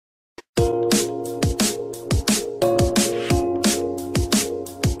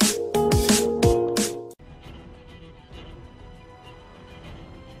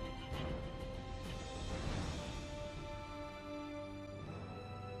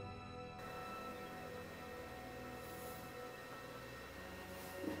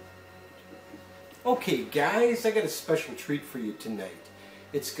Okay guys, I got a special treat for you tonight.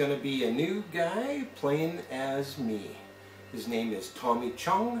 It's gonna be a new guy playing as me. His name is Tommy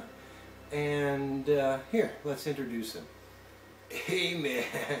Chong, and here, let's introduce him. Hey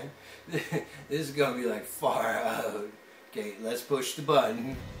man, this is gonna be like far out. Okay, let's push the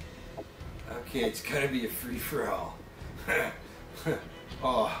button. Okay, it's gonna be a free-for-all.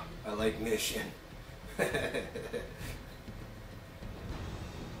 Oh, I like mission.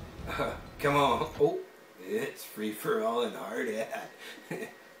 Come on. Oh, it's free-for-all and hard hat.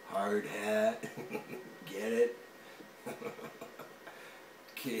 Hard hat. Get it?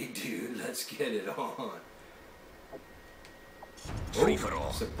 Okay, dude, let's get it on. Free-for-all.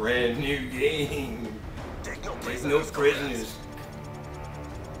 It's a brand new game. Take no Take no prisoners.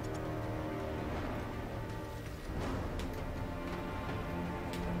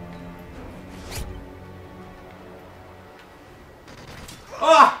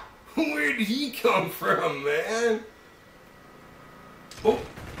 Ah! Where did he come from, man? Oh!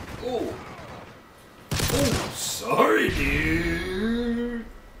 Oh! Oh! Sorry, dude!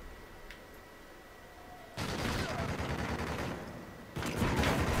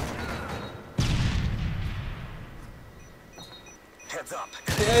 Heads up.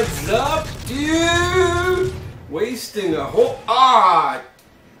 Heads up, dude! Wasting a whole... Ah!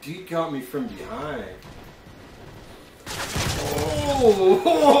 Dude got me from behind. Oh,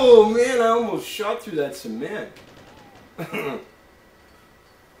 oh man, I almost shot through that cement. Ooh,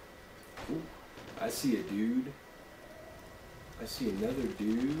 I see a dude. I see another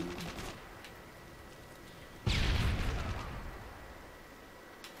dude.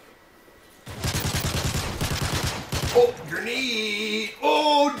 Oh, grenade!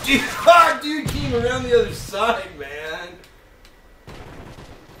 Oh, dude, ah, dude came around the other side, man.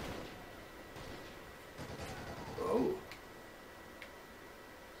 Oh.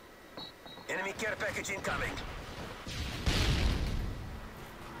 Enemy care package incoming.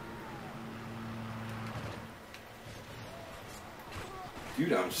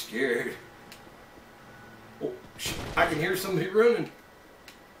 Dude, I'm scared. Oh, shit, I can hear somebody running.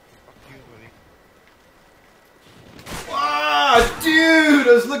 Ah, dude,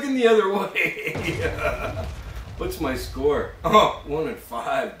 I was looking the other way. What's my score? Oh, 1 and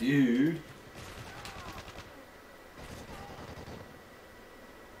 5, dude.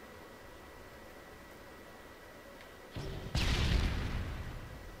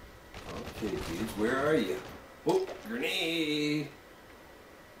 Okay, dudes, where are you? Oh, grenade.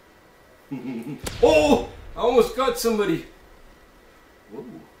 Oh, I almost got somebody. Whoa.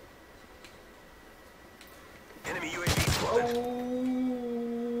 Enemy UAV spotted. Oh,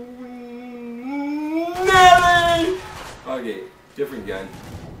 Nelly! Okay, different gun.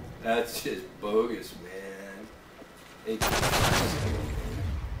 That's just bogus, man. Hey,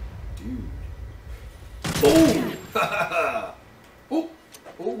 dude. Boom! Oh!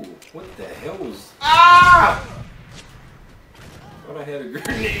 Oh, what the hell was... Ah! Thought I had a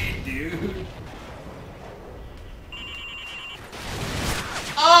grenade, dude.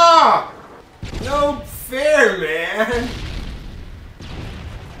 Ah! No fair, man.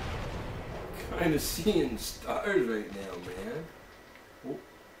 Kind of seeing stars right now, man. Oh.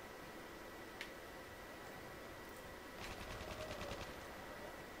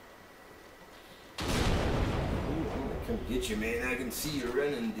 Ooh, I'm gonna come get you, man. I can see you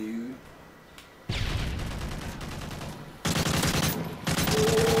running, dude.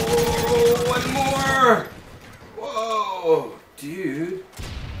 Oh, one more! Whoa, dude.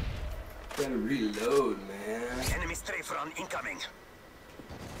 Gotta reload, man. Enemy strafe run incoming.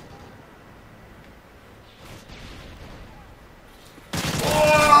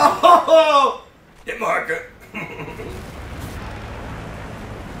 Oh! Hit marker.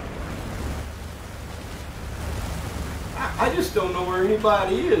 I just don't know where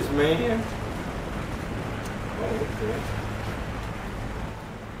anybody is, man. Oh, okay.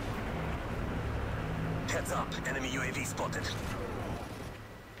 Heads up. Enemy UAV spotted.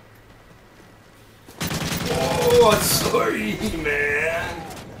 Oh, sorry, man.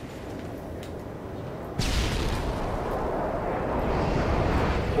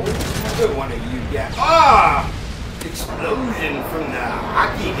 Oh, good one of you guys. Ah! Explosion from the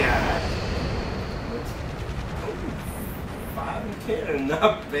hockey guy. Oh, 5 and 10,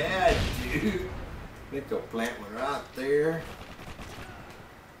 not bad, dude. I think they'll plant one right there.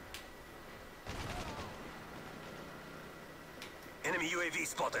 Enemy UAV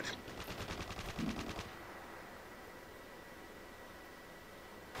spotted.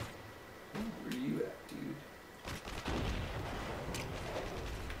 Where are you at, dude?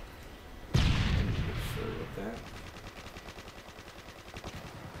 Sure about that.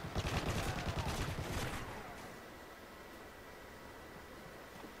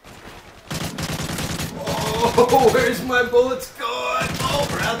 Oh, where's my bullets going? Oh,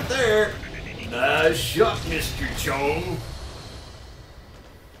 right there. Nice shot, Mr. Chong.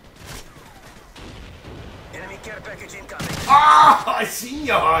 Enemy care package incoming. Ah, I seen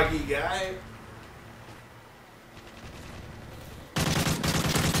you, Hoggy guy.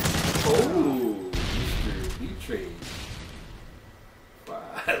 Oh, Mr. Betrayed. Wow,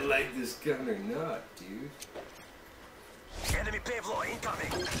 I like this gun or not, dude. Enemy Pavlo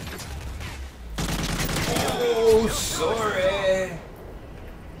incoming. Oh, sorry.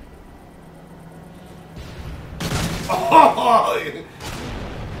 Oh, 8 and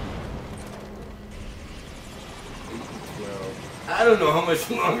 12. I don't know how much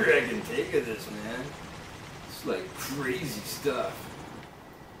longer I can take of this, man. It's like crazy stuff.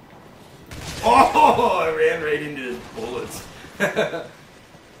 Oh, I ran right into his bullets.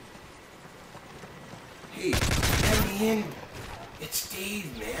 Hey, let me in. It's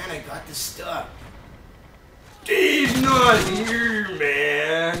Dave, man. I got the stuff. Dave's not here,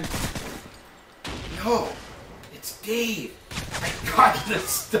 man. No, it's Dave. I got the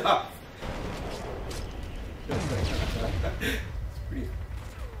stuff. It's pretty.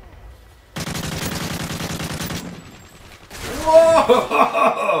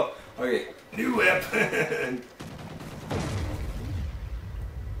 Whoa! Okay, new weapon.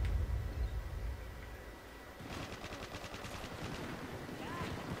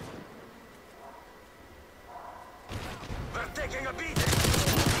 We're taking a beating.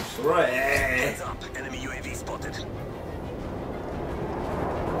 Right. Heads up. Enemy UAV spotted.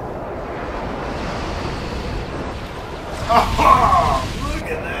 Oh, look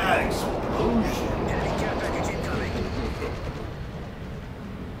at that explosion. Enemy care package incoming.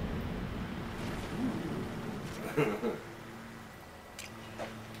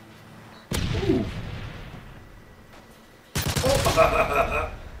 Ooh.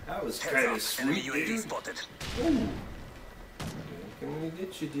 Oh, that was Heads kind up. of sweet, Enemy UAV dude. spotted. Ooh. Can we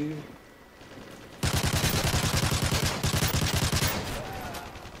get you, dude?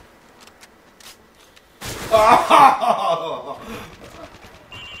 Oh!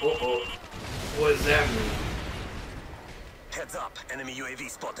 Uh-oh. What does that mean? Heads up. Enemy UAV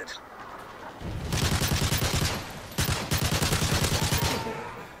spotted.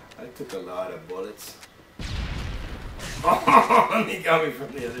 I took a lot of bullets. Oh, he got me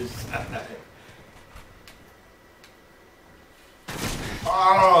from the other side.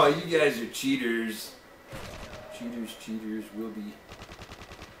 Oh, you guys are cheaters. Cheaters will be.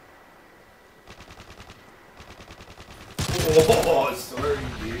 Oh, sorry,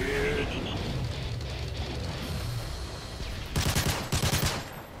 dude.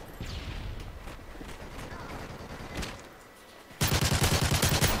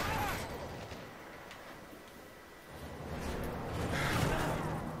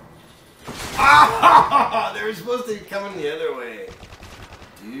 Ah! They were supposed to be coming the other way.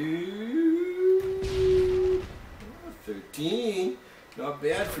 Dude. 13. Not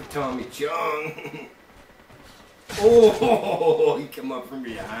bad for Tommy Chong. Oh, he come up from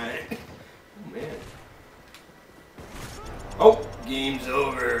behind. Oh, man. Oh, game's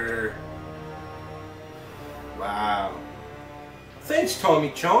over. Wow. Thanks,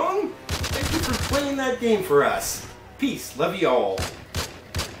 Tommy Chong. Thank you for playing that game for us. Peace. Love you all.